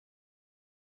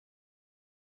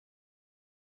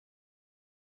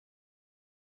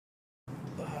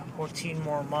14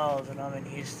 more miles and I'm in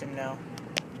Houston now.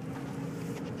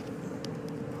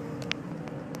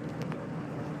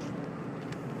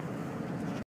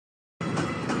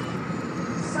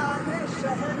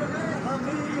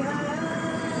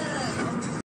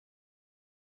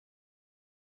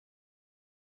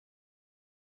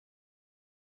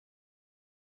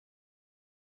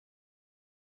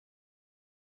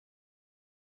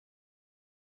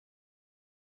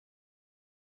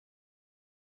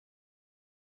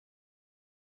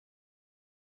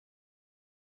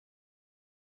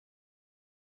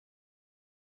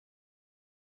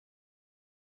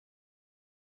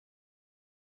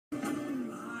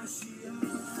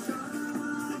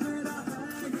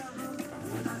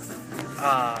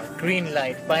 Green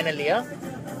light, finally, huh?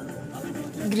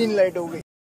 Green light हो गई.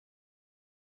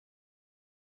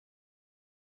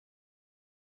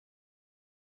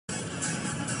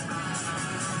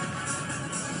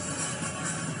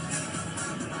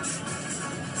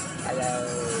 Hello.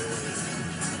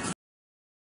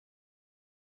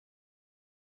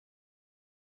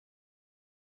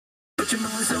 Put your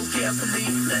mind so carefully,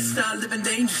 let's start living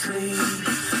dangerously.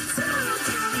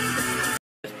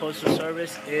 Postal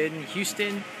Service in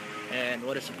Houston, and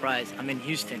what a surprise, I'm in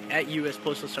Houston at US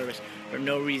Postal Service for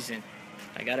no reason.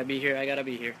 I gotta be here, I gotta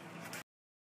be here.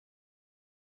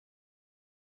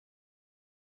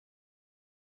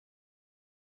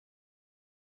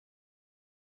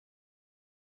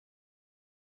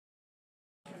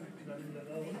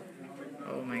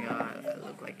 Oh my god, I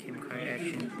look like Kim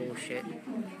Kardashian bullshit.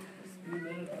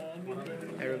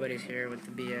 Everybody's here with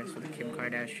the BS with the Kim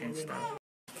Kardashian stuff.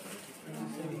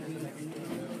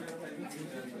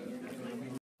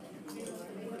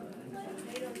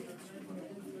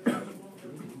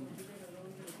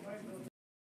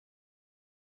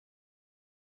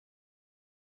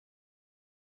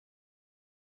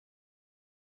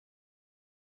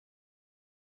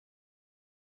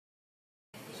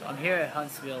 So I'm here at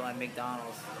Huntsville at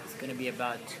McDonald's. It's gonna be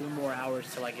about 2 more hours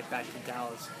till I get back to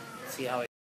Dallas. See how it.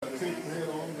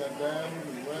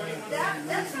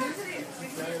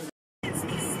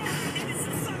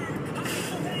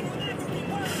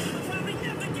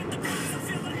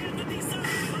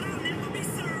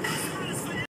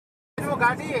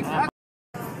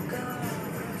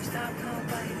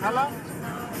 Hello?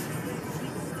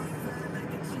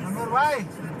 Amir bhai.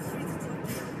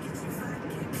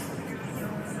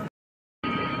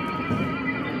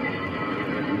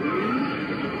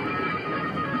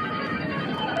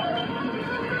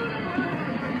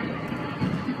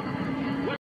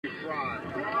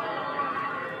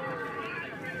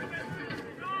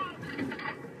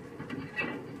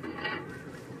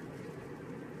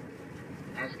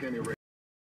 Ask any rate.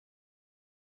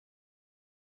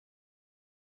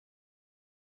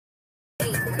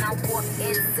 I walk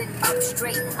in, sit up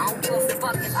straight. I don't give a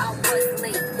fuck if I was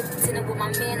late. Dinner with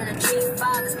my man in a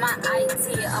G5 is my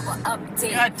idea of an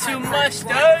update. Got too much,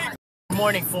 dude.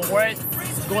 Morning, Fort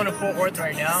Worth. Going to Fort Worth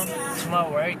right now to my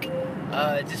work.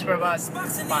 Just for about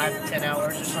 5 to 10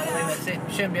 hours or something. That's it.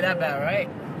 Shouldn't be that bad, right?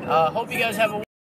 Hope you guys have a